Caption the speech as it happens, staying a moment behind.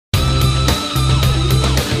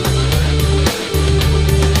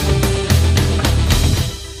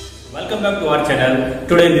welcome back to our channel.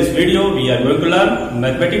 Today in this video we are going to learn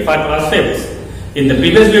mathematics for class 5. In the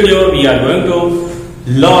previous video we are going to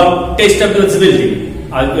learn test of divisibility.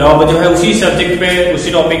 अब जो है उसी subject पे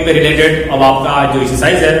उसी topic पे related अब आपका जो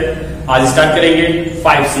एक्सरसाइज है आज स्टार्ट करेंगे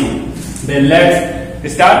 5C. Then let's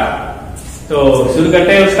start. तो शुरू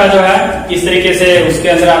करते हैं. उसका जो है किस तरीके से उसके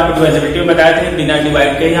अंदर आपको डिवाइजिबिलिटी में बताया था बिना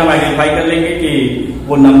डिवाइड के ही हम आइडेंटिफाई कर लेंगे कि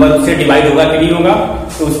वो नंबर से डिवाइड होगा कि नहीं होगा.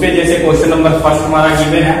 तो उस पे जैसे क्वेश्चन नंबर फर्स्ट हमारा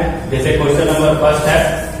गिवन है, जैसे क्वेश्चन नंबर फर्स्ट है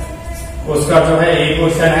उसका जो है एक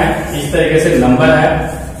क्वेश्चन है इस तरीके से नंबर है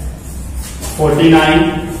 49,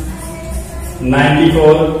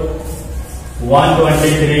 94,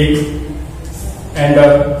 123 एंड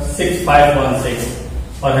 6516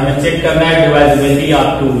 और हमें चेक करना है डिवाइजिबिलिटी ऑफ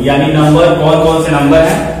 2, यानी नंबर कौन कौन से नंबर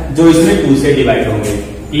हैं जो इसमें 2 से डिवाइड होंगे.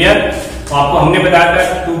 क्लियर. तो आपको हमने बताया था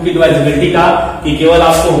 2 की डिवाइजिबिलिटी का कि केवल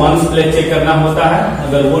आपको 1 प्लेस चेक करना होता है.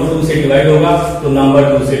 अगर वो 2 से डिवाइड होगा तो नंबर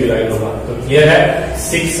 2 से डिवाइड होगा. तो क्लियर है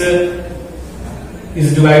 6 इज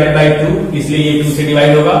डिवाइडेड बाय 2, इसलिए ये 2 से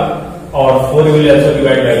डिवाइड होगा और 4 विल आल्सो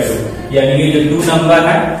डिवाइड बाय 2, यानी ये जो 2 नंबर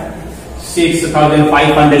है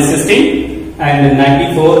 6516 and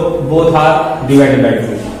 94 both are divided by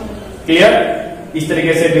 2. Clear. इस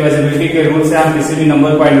तरीके से डिवाइजिबिलिटी के रूल से हम किसी भी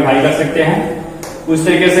नंबर को आइडेंटिफाई कर सकते हैं. उस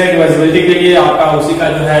तरीके से डिवाइजिबिलिटी के लिए आपका उसी का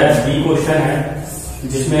जो है बी क्वेश्चन है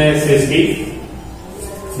जिसमें 60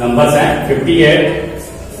 नंबर्स हैं 58,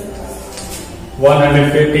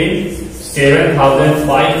 115,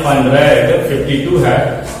 7552 है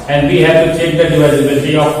and we have to check the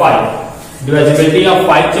डिवाइजिबिलिटी of 5. डिवाइजिबिलिटी of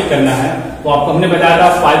 5 check करना है. तो आपको हमने बताया था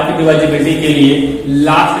 5 की डिवाइजिबिलिटी के लिए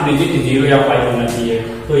लास्ट डिजिट 0 या 5 होना चाहिए.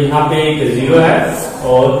 तो यहाँ पे एक 0 है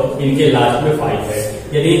और इनके लास्ट में 5 है,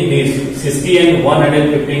 यानी 60 एंड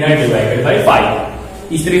 115 है डिवाइडेड बाय 5.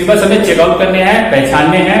 इस तरीके से बस हमें चेकआउट करने हैं,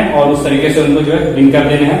 पहचानने हैं और उस तरीके से उनको जो है रिंग कर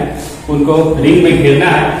देने हैं. उनको रिंग में घेरना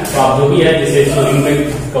है. तो आप जो भी है जिसे इसको रिंग में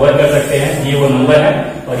कवर कर सकते हैं. ये वो नंबर है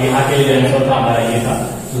और यहाँ के लिए आंसर था हमारा ये था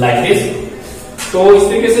लाइक दिस. तो इस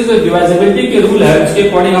तरीके से जो डिवाइजिबिलिटी के रूल है उसके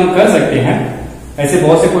अकॉर्डिंग हम कर सकते हैं. ऐसे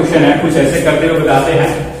बहुत से क्वेश्चन है, कुछ ऐसे करते हुए बताते हैं.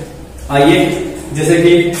 आइए जैसे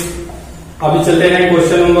कि अभी चलते हैं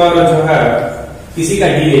क्वेश्चन नंबर जो है किसी का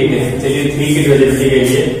डी देखते हैं. चलिए 3 की डिवाइजिबिलिटी के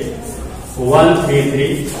लिए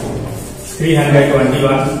 133,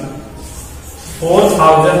 321,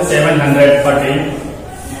 4730,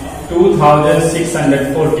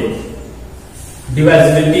 2640.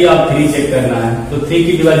 डिवाइजिबिलिटी ऑफ 3 चेक करना है. तो 3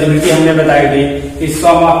 की डिवाइजिबिलिटी हमने बताई थी इस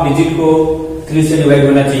सम ऑफ डिजिट को 3 से डिवाइड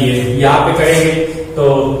होना चाहिए. यहाँ पे करेंगे तो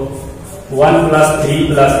 1 + 3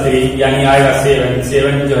 + 3 यानी आएगा 7.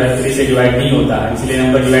 7 जो है 3 से डिवाइड नहीं होता है, इसलिए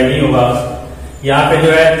नंबर डिवाइड नहीं होगा. यहाँ पे जो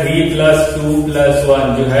है 3 + 2 + 1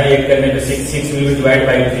 जो है एक करने पे 6 विल बी डिवाइड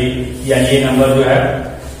बाय 3, यानी ये नंबर जो है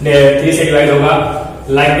 3 से डिवाइड होगा.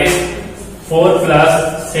 लाइक दिस 4 +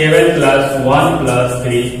 7 + 1 +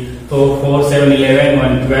 3, तो 4 7 11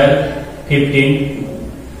 1 12 15.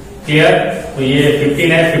 क्लियर. तो ये 15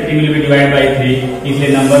 है, 15 विल बी डिवाइड बाय 3,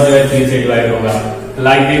 इसलिए नंबर जो है 3 से डिवाइड होगा.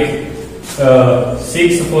 लाइक दिस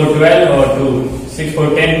 6 4 12 और 2 6 4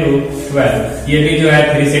 10 2 12, ये भी जो है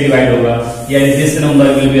 3 से डिवाइड होगा, यानी this number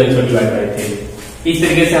will be also divide by 3. इस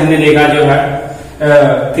तरीके से हमने देखा जो है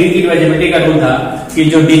 3 की डिवाइजिबिलिटी का रूल था कि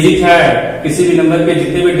जो डिजिट है किसी भी नंबर के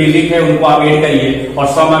जितने भी डिजिट है उनको आप ऐड करिए और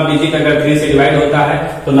सम ऑफ डिजिट अगर 3 से डिवाइड होता है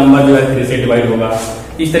तो नंबर जो है 3 से डिवाइड होगा.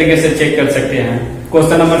 इस तरीके से चेक कर सकते हैं.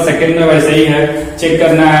 क्वेश्चन नंबर सेकंड में वैसे ही है, चेक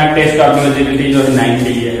करना है टेस्ट ऑफ डिवाइजिबिलिटी जो 9 के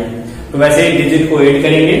लिए है. तो वैसे ही डिजिट को ऐड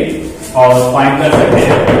करेंगे और फाइंड कर सकते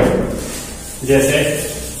हैं. जैसे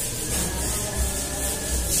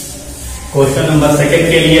क्वेश्चन नंबर सेकंड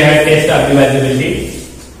के लिए है टेस्ट ऑफ डिवाइजिबिलिटी.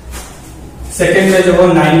 सेकंड में जो है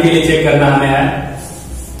 9 के लिए चेक करना हमें है.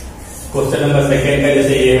 क्वेश्चन नंबर सेकंड का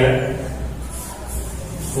जैसे ये है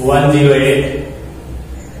 108,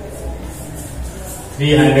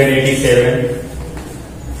 387,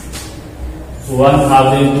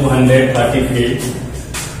 1233,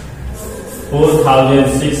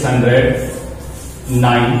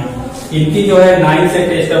 4609. इनकी जो है 9 से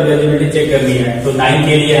टेस्ट ऑफ डिवाइजिबिलिटी चेक करनी है. तो 9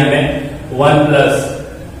 के लिए हमें 1 +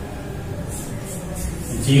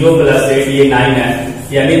 0 + 8 ये 9 है,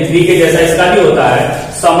 यानी 3 के जैसा इसका भी होता है.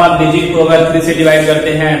 सम ऑफ डिजिट को अगर 3 से डिवाइड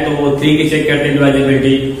करते हैं तो वो 3 की चेक करते हैं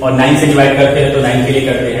डिवाइजिबिलिटी, और 9 से डिवाइड करते हैं तो 9 के लिए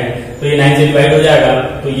करते हैं. तो ये 9 से डिवाइड हो जाएगा,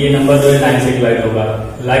 तो ये नंबर जो है 9 से डिवाइड होगा.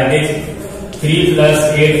 लाइक दिस 3 +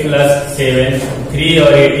 8 + 7, 3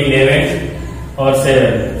 और 8 11 और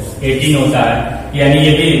 7 18 होता है, यानी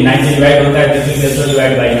ये भी 9 से डिवाइड होता है. This will also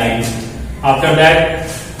divide by 9. After that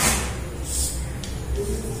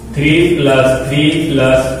 3 + 3 +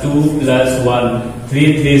 2 + 1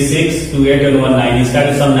 3 3 6 2 8 and 1 9, इसका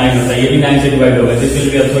भी सम 9 होता है, ये भी 9 से डिवाइड होगा. This will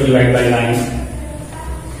be also divide by 9.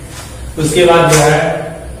 उसके बाद जो है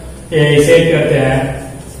इसे करते हैं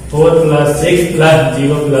 4 + 6 +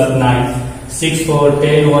 0 + 9, 6 4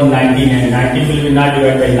 10 1 19 है। 19 will be not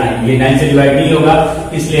divide by 9, ये 9 से डिवाइड नहीं होगा,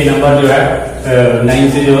 इसलिए नंबर जो है 9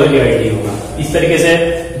 से जो है डिवाइड नहीं होगा। इस तरीके से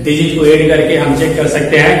डिजिट को ऐड करके हम चेक कर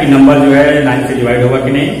सकते हैं कि नंबर जो है 9 से डिवाइड होगा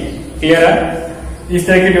कि नहीं। क्लियर है? इस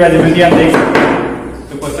तरह की डिवाइजिबिलिटी आप देख सकते हैं।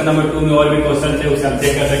 तो क्वेश्चन नंबर 2 में और भी क्वेश्चन थे, उसे हम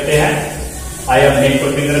चेक कर सकते हैं। आइए अब नेक्स्ट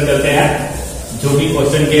क्वेश्चन की तरफ चलते हैं। जो भी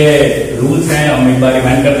क्वेश्चन के रूल्स हैं हम एक बार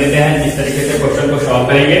रिमाइंड कर देते हैं, जिस तरीके से क्वेश्चन को सॉल्व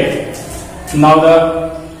करेंगे। नाउ द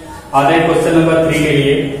आते हैं क्वेश्चन नंबर 3 के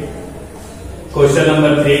लिए। क्वेश्चन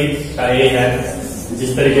नंबर 3 का ये है,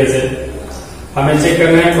 जिस तरीके से हमें चेक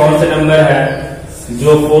करना है कौन सा नंबर है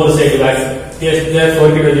जो 4 से डिवाइड, 4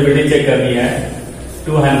 की डिविजिबिलिटी चेक करनी है।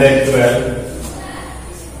 212,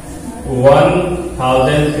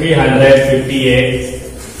 1358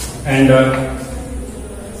 एंड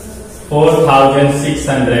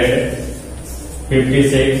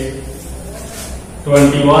 4656,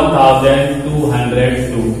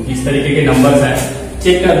 21202। इस तरीके के नंबर्स हैं,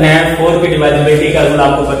 चेक करने हैं। 4 की डिवाइजिबिलिटी का रूल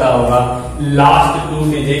आपको पता होगा, last 2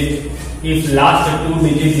 digit, if last 2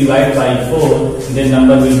 digit divide by 4 then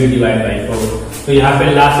number will be divide by 4। तो यहाँ पे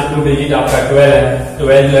लास्ट 2 डिजिट आपका 12 है,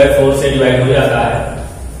 12 जो है 4 से डिवाइड हो जाता है,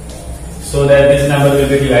 so that this number will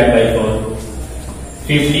be divide by 4।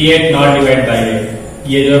 58 not divide by 8,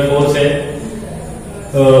 ये जो है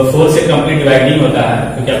 4 से कंप्लीट डिवाइड नहीं होता है,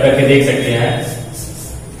 तो क्या करके देख सकते हैं।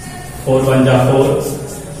 4 1 जा 4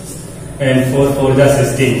 एंड 4 4 जा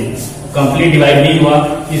 16, कंप्लीट डिवाइड नहीं हुआ,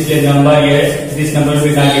 इसलिए नंबर ये this number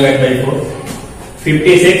will not divide by 4।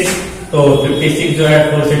 56, तो 56 जो है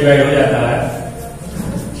 4 से डिवाइड हो जाता है,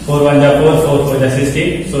 4 1 जा 4, 4 4 जा 16,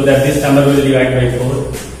 so that this number will divide by 4।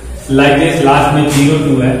 Like this last में 0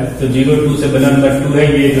 2 है, तो 0 2 से बना नंबर 2 है,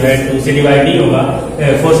 ये जो है 2 से डिवाइड नहीं होगा,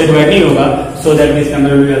 4 से डिवाइड नहीं होगा, so that this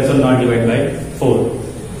number will also not divide by 4।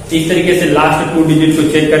 इस तरीके से लास्ट 2 डिजिट को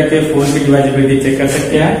चेक करके 4 की डिवाइजिबिलिटी चेक कर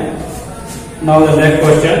सकते हैं। नाउ द नेक्स्ट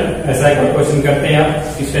क्वेश्चन, ऐसा एक क्वेश्चन करते हैं आप,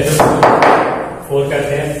 इसमें 4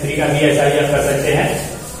 करते हैं, 3 का भी ऐसा ही आप कर सकते हैं।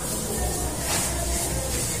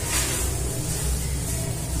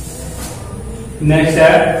 नेक्स्ट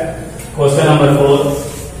है क्वेश्चन नंबर 4,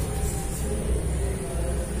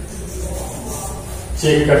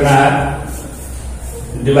 चेक करना है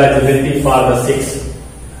डिवाइजिबिलिटी फॉर द 6,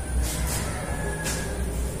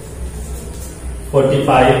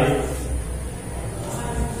 45,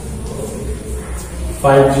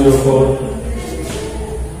 504,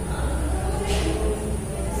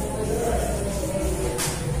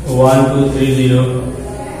 1230,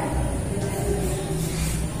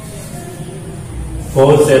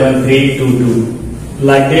 47322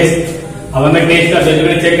 लाइक दिस। अब हमें टेस्ट का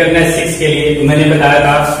डिविजिबिलिटी चेक करना है 6 के लिए। तो मैंने बताया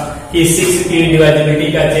था कि 6 की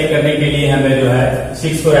डिवाइजिबिलिटी का चेक करने के लिए हमें जो है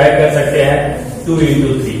 6 को ऐड कर सकते हैं 2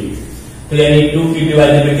 into 3, तो यानी 2 की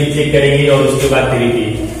डिवाइजिबिलिटी चेक करेंगे और उसके बाद 3 की।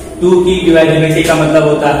 2 की डिवाइजिबिलिटी का मतलब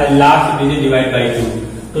होता है लास्ट डिजिट डिवाइड बाई 2,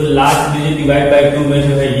 तो लास्ट डिजिट डिवाइड बाई 2 में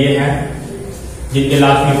जो है ये है, जिनके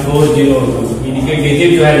लास्ट में 402, इनके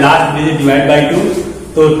डिजिट जो है लास्ट डिजिट डिवाइड बाई 2,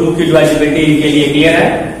 तो 2 की डिवाइजिबिलिटी इनके लिए क्लियर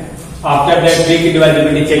है। आफ्टर दैट 3 की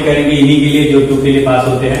डिवाइजिबिलिटी चेक करेंगे इन्हीं के लिए जो 2 के लिए पास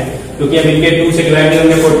होते हैं, क्योंकि अब इनके 2 से डिवाइड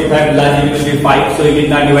होंगे 45, last digit will be 5, so it is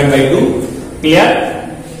not divide by 2। Clear?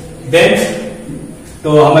 Then तो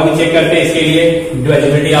हम अभी चेक करते हैं इसके लिए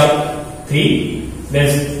डिवाइजिबिलिटी of 3, then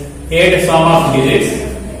 8 some of digits,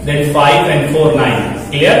 then 5 and 4 9।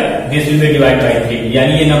 Clear? This will be divide by 3,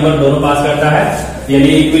 यानी ये नंबर दोनों पास करता है, यानी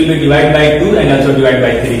it will be divide by 2 and also divide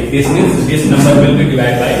by 3। This means this number will be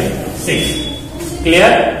divide by 6।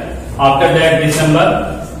 Clear? After that this number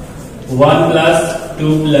 1 +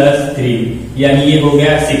 2 + 3, यानी ये हो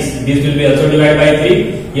गया 6, this will be also divide by 3,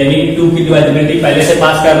 यानी 2 की डिवाइजिबिलिटी पहले से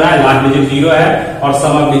पास कर रहा है, लास्ट डिजिट 0 है और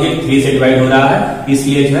सम ऑफ डिजिट 3 से डिवाइड हो रहा है,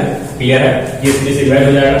 इसलिए जो है क्लियर है, ये 3 से डिवाइड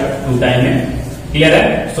हो जाएगा 2 टाइम में। क्लियर है?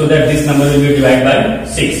 So that this number will be divide by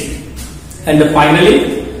 6 and finally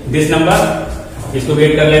this number, इसको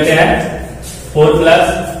वेट कर लेते हैं। 4 +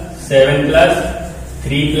 7 +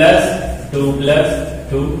 3 + 2 +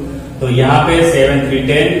 2, तो यहाँ पे 7 3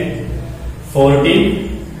 10, 14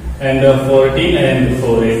 and 14 and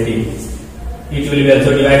 4 18, it will be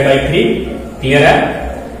also divided by 3. Clear है?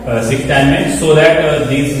 6 टाइम में, so that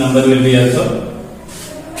this number will be also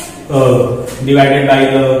divided by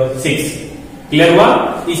 6. Clear हुआ?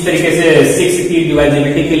 इस तरीके से 6 की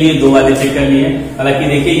डिवाइजिबिलिटी के लिए 2 बातें चेक करनी है। हालांकि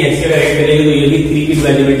देखिए ये ऐसे ऐड करेंगे तो ये भी 3 की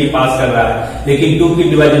डिवाइजिबिलिटी पास कर रहा है, लेकिन 2 की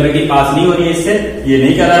डिवाइजिबिलिटी पास नहीं हो रही है, इससे ये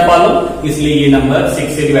नहीं कर रहा है फॉलो, इसलिए ये नंबर 6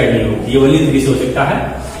 से डिवाइड नहीं होगी, ये ओनली 3 से हो सकता है।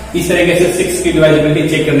 इस तरीके से 6 की डिवाइजिबिलिटी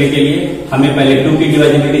चेक करने के लिए हमें पहले 2 की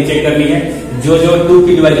डिवाइजिबिलिटी चेक करनी है। जो 2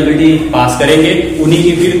 की डिवाइजिबिलिटी पास करेंगे उन्हीं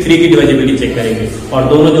की फिर 3 की डिवाइजिबिलिटी चेक करेंगे, और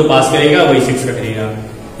दोनों जो पास करेगा वही 6 का करेगा।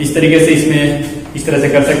 इस तरीके से इसमें इस तरह से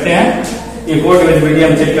कर सकते हैं। एक और डिवाइजिबिलिटी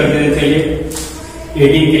हम चेक कर देते, चलिए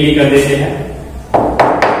 18 के लिए कर देते हैं।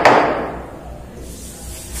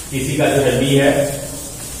 इसी का जो है बी है,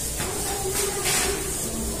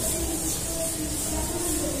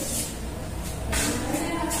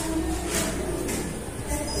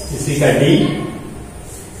 इसी का डी।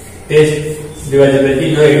 टेस्ट डिवाइजिबिलिटी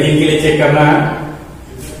जो 18 के लिए चेक करना है,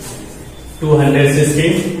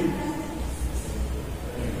 216,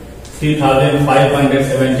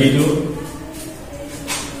 3572,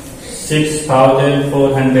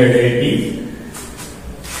 6480,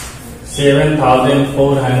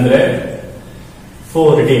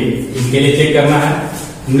 7440, इनके लिए चेक करना है।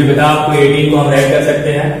 हमने बताया आपको 18 को हम राइट कर सकते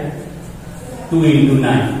हैं 2 into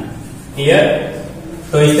 9। क्लियर?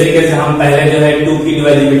 तो इस तरीके से हम पहले जो है 2 की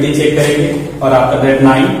डिवाइजिबिलिटी चेक करेंगे और आफ्टर दैट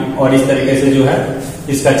 9, और इस तरीके से जो है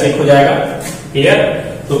इसका चेक हो जाएगा। क्लियर?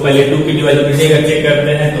 तो पहले 2 की डिवाइजिबिलिटी अगर चेक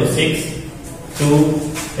करते हैं तो 6, 2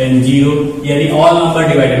 and 0, यानी all number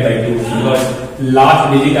divided by 2, because last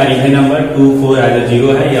digit are even number 2, 4 either 0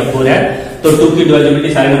 है या 4 है, तो 2 की डिवाइजिबिलिटी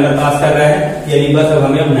सारे नंबर पास कर रहे हैं। यानी बस अब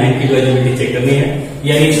हमें 9 की डिवाइजिबिलिटी चेक करनी है,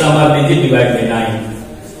 यानी सम ऑफ डिजिट डिवाइड बाई 9,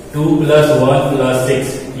 2 + 1 + 6,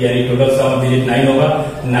 यानी टोटल सम ऑफ डिजिट 9 होगा।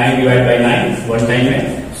 9 डिवाइड बाई 9 वन टाइम में,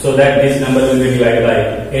 so that this number will be divide by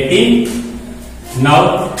 18। Now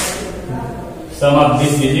some of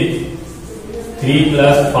this digit 3 +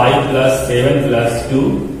 5 + 7 + 2,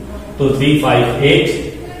 तो 3, 5, 8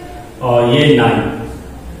 और ये 9,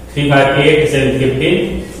 3, 5, 8, 7, 15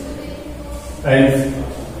 एंड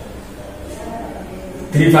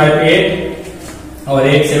 3, 5, 8 और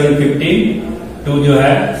 8, 7, 15, 2 जो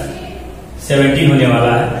है 17 होने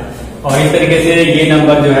वाला है। और इस तरीके से ये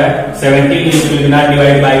नंबर जो है 17 will not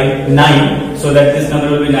divide by 9, so that this number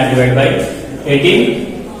will be not divide by 18।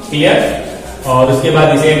 Clear? और उसके बाद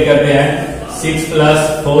इसे ऐड करते हैं 6 +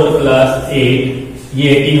 4 + 8, ये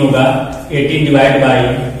 18 होगा। 18 divide by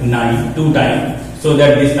 9 2 time, so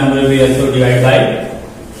that this number will be also divide by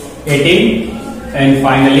 18। And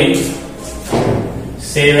finally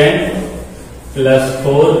 7 +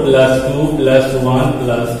 4 + 2 + 1 +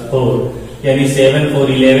 4, यानी 7, 4,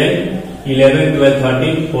 11, 11, 12,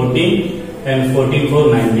 13, 14 एंड 14, 4,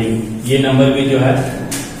 19। ये नंबर भी जो है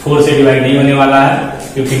 4 से डिवाइड नहीं होने वाला है,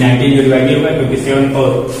 क्योंकि 19 जो डिवाइड नहीं होगा, क्योंकि 7, 4,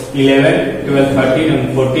 11, 12, 13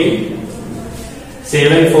 एंड 14,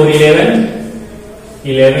 7, 4, 11,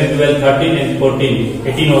 11, 12, 13 एंड 14,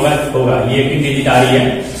 18 होगा। ये 18 डिजिट आ रही है,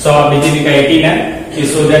 सो अब डिजिट का 18 है,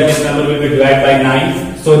 so that this number will be divide by 9,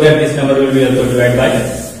 so that this number will be also divide by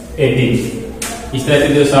 18। इस तरह से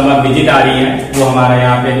जो सम ऑफ डिजिट आ रही है वो हमारा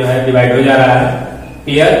यहाँ पे जो है डिवाइड हो जा रहा है।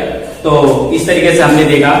 क्लियर? तो इस तरीके से हमने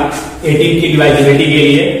देखा 18 की डिवाइजिबिलिटी के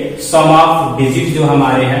लिए सम ऑफ डिजिट जो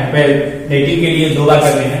हमारे हैं, 18 के लिए 2 बार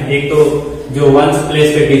करने हैं। एक तो जो 1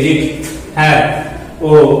 प्लेस पे डिजिट है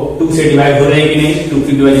वो 2 से डिवाइड हो रहे हैं कि नहीं, 2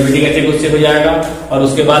 की डिवाइजिबिलिटी का चेक उससे हो जाएगा। और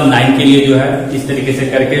उसके बाद 9 के लिए जो है इस तरीके से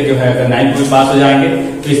करके जो है अगर 9 को पास हो जाएंगे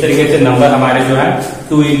तो इस तरीके से नंबर हमारे जो है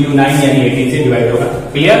 2 into 9 यानी 18 से डिवाइड होगा।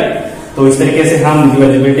 क्लियर? तो इस तरीके से हम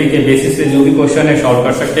डिवाइजिबिलिटी के बेसिस से जो भी क्वेश्चन है सॉल्व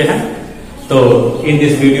कर सकते हैं। तो in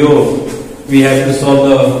this video we have to solve the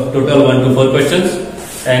total 1 to 4 questions,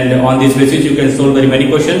 and on this basis you can solve very many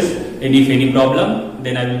questions, and if any problem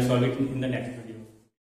then I will solve it in the next.